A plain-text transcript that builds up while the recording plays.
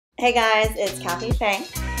Hey guys, it's Fang.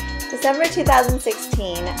 December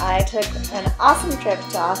 2016, I took an awesome trip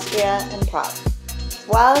to Austria and Prague.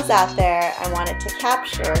 While I was out there, I wanted to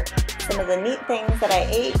capture some of the neat things that I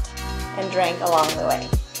ate and drank along the way.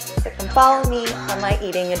 So come follow me on my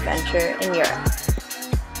eating adventure in Europe.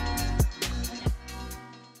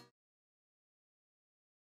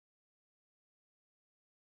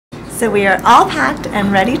 So we are all packed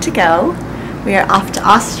and ready to go. We are off to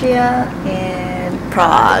Austria and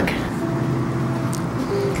Prague.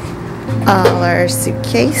 All our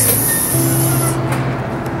suitcase.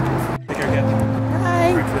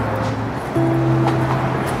 Hi.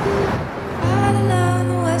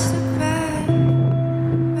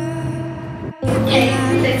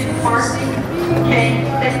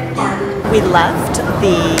 We left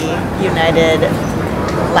the United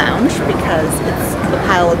Lounge because it's a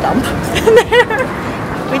pile of dump in there.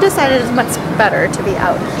 We decided it's much better to be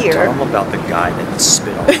out here. Tell them about the guy that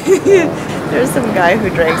spit on the wall. There's some guy who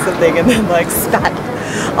drank something and then like spat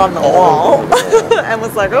on the wall and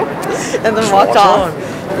was like, oh, and then walked off.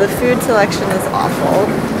 The food selection is awful.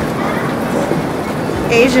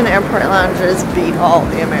 Asian airport lounges beat all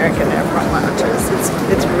the American airport lounges.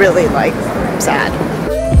 It's really like sad.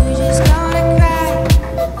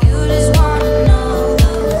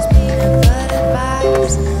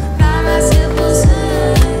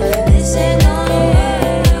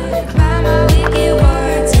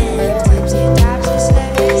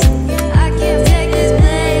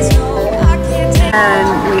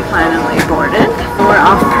 And we finally boarded. We're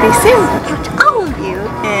off pretty soon. Catch all of you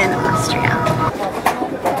in Austria.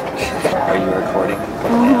 Are you recording?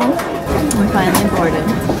 We finally boarded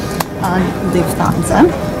on Lufthansa.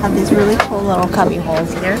 Have these really cool little cubby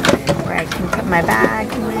holes here where I can put my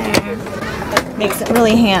bag in there. Makes it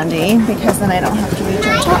really handy because then I don't have to reach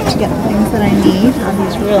up top to get the things that I need. Have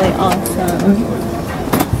these really awesome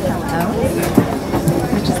pillows,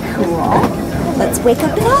 which is cool. Let's wake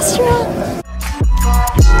up in Austria.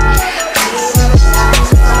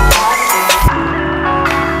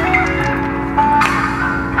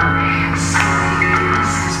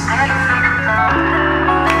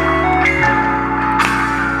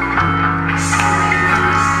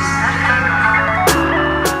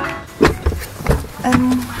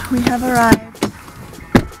 And we have arrived.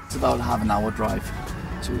 It's about a half an hour drive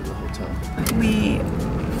to the hotel. We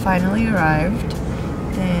finally arrived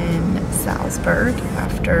in Salzburg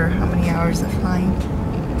after how many hours of flying?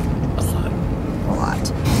 A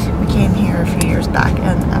lot. We came here a few years back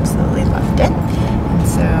and absolutely loved it. And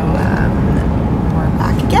so we're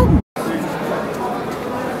back again.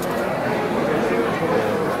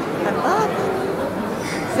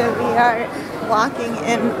 So we are walking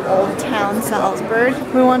in Old Town Salzburg.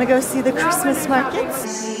 We want to go see the Christmas markets.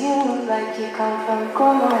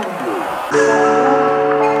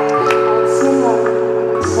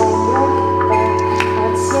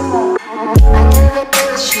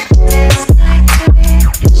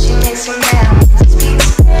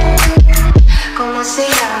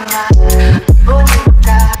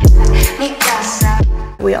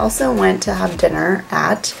 We also went to have dinner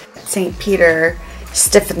at St. Peter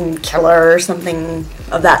Stiffen Killer or something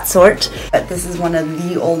of that sort. But this is one of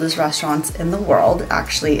the oldest restaurants in the world.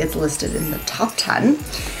 Actually, it's listed in the top 10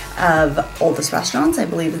 of oldest restaurants. I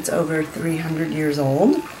believe it's over 300 years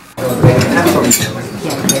old. You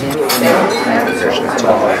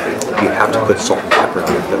have to put salt and pepper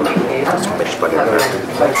in it though. That's what makes butter better.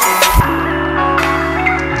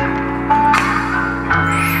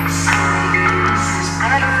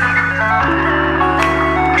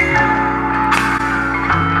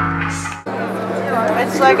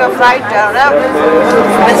 It's like a fried donut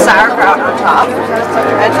with sauerkraut on top.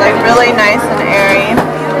 It's like really nice and airy and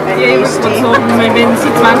tasty.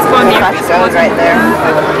 Fresh goes right there.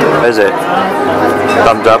 What is it?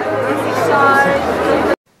 Thumbs up.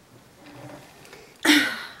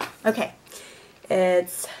 Okay,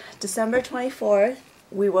 it's December 24th.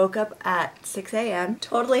 We woke up at 6 a.m.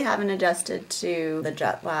 Totally haven't adjusted to the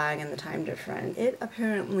jet lag and the time difference. It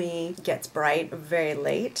apparently gets bright very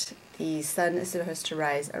late. The sun is supposed to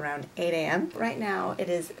rise around 8 a.m. Right now it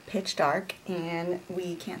is pitch dark and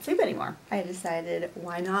we can't sleep anymore. I decided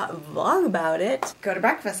why not vlog about it. Go to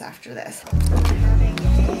breakfast after this. Having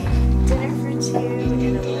a dinner for two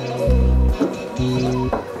in a little.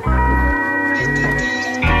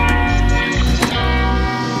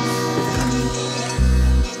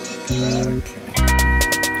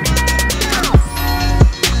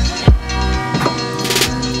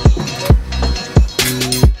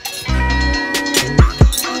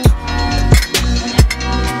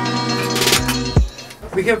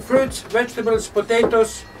 We have fruits, vegetables,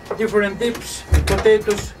 potatoes, different dips,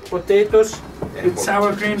 potatoes, potatoes with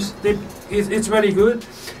sour creams. It's very good,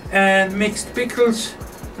 and mixed pickles,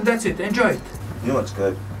 and that's it. Enjoy it. You know what's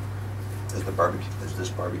good? Is the barbecue. Is this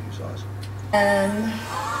barbecue sauce? And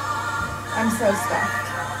I'm so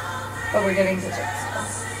stuffed, but we're getting to chips still.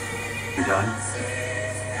 You done?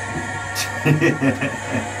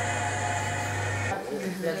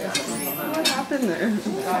 What happened there?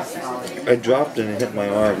 I dropped it and it hit my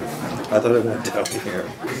arm. I thought it went down here.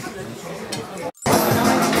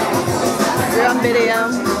 You're on video.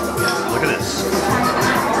 Look at this.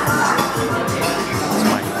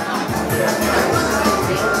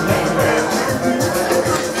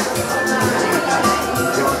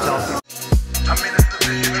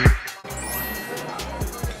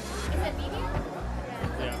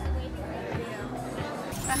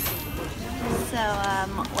 So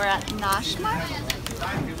we're at Nashmar,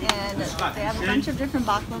 and they have a bunch of different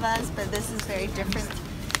baklavas, but this is very different.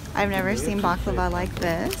 I've never seen baklava like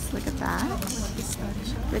this. Look at that.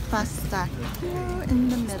 With pistachio in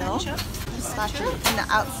the middle. Pistachio. And the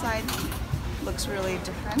outside looks really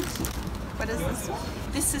different. What is this one?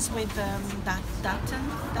 This is with datun.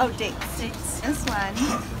 Oh, dates. This one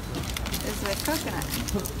is with coconut.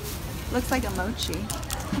 Looks like a mochi.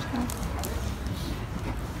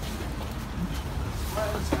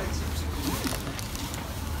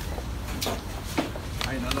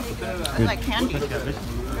 It's like candy. Really good.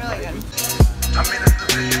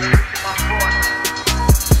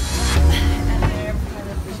 And they're part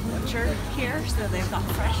of the butcher here, so they've got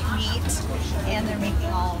fresh meat, and they're making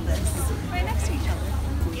all of this right next to each other,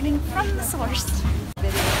 eating from the source.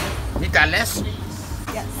 Vitales?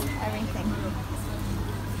 Yes, everything.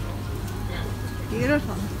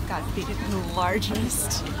 Beautiful. Got to be the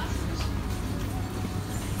largest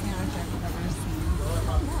sandwich I've ever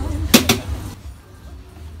seen.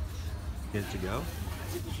 Good to go?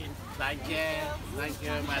 Thank you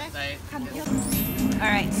very much.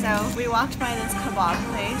 Alright, so we walked by this kebab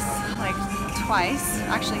place like twice,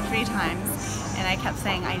 actually 3 times, and I kept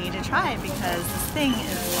saying I need to try it because this thing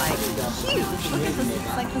is like huge. Look at this,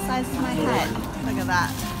 it's like the size of my head. Look at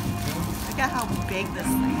that. Look at how big this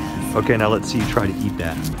thing is. Okay, now let's see you try to eat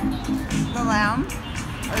that. The lamb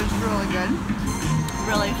is really good.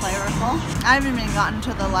 Really flavorful. I haven't even gotten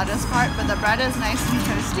to the lettuce part, but the bread is nice and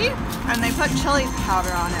toasty, and they put chili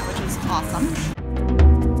powder on it, which is awesome.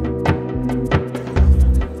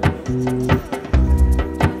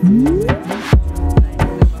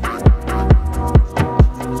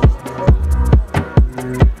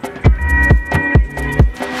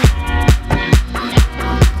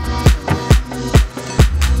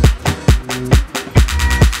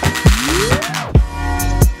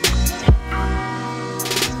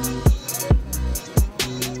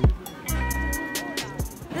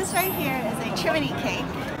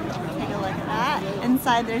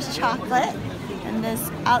 Inside there's chocolate, and this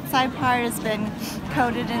outside part has been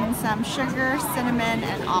coated in some sugar, cinnamon,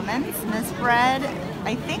 and almonds. And this bread,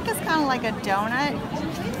 I think, is kind of like a donut.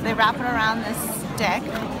 They wrap it around this stick,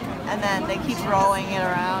 and then they keep rolling it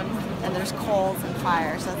around, and there's coals and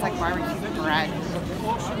fire, so it's like barbecue bread.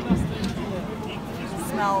 It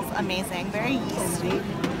smells amazing, very yeasty.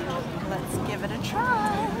 Let's give it a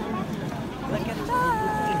try. Look at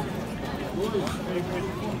that.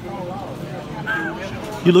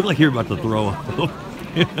 You look like you're about to throw up. No,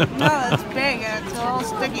 it's big and it's a little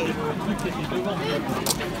sticky.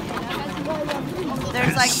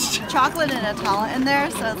 There's like chocolate and Nutella in there,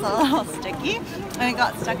 so it's a little sticky, and it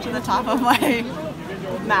got stuck to the top of my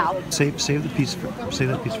mouth. Save that piece for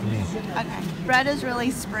me. Okay. Bread is really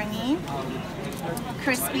springy,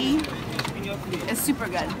 crispy. It's super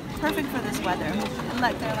good. Perfect for this weather. And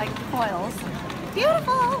look, they're like coils.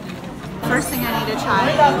 Beautiful. First thing I need to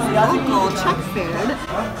try is local Czech food.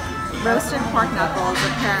 Roasted pork knuckles,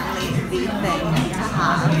 apparently the thing to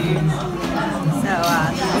have. So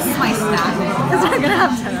this is my snack because we're gonna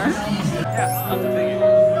have dinner.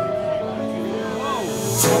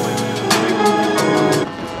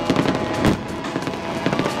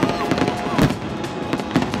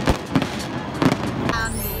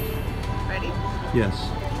 Ready? Yes.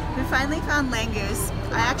 We finally found Langoose.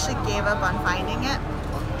 I actually gave up on finding it.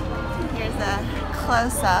 Here's a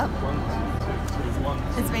close-up.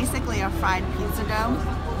 It's basically a fried pizza dough,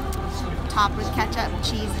 topped with ketchup,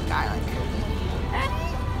 cheese, and garlic.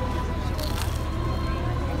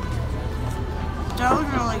 Dough is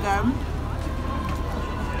really good.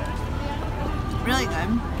 Really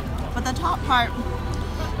good. But the top part,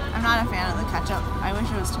 I'm not a fan of the ketchup. I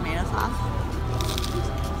wish it was tomato sauce.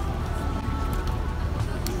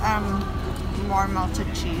 More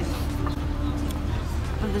melted cheese.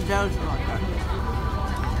 But the dough is really good.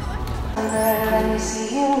 Let me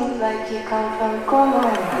see you like you come from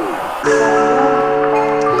Como.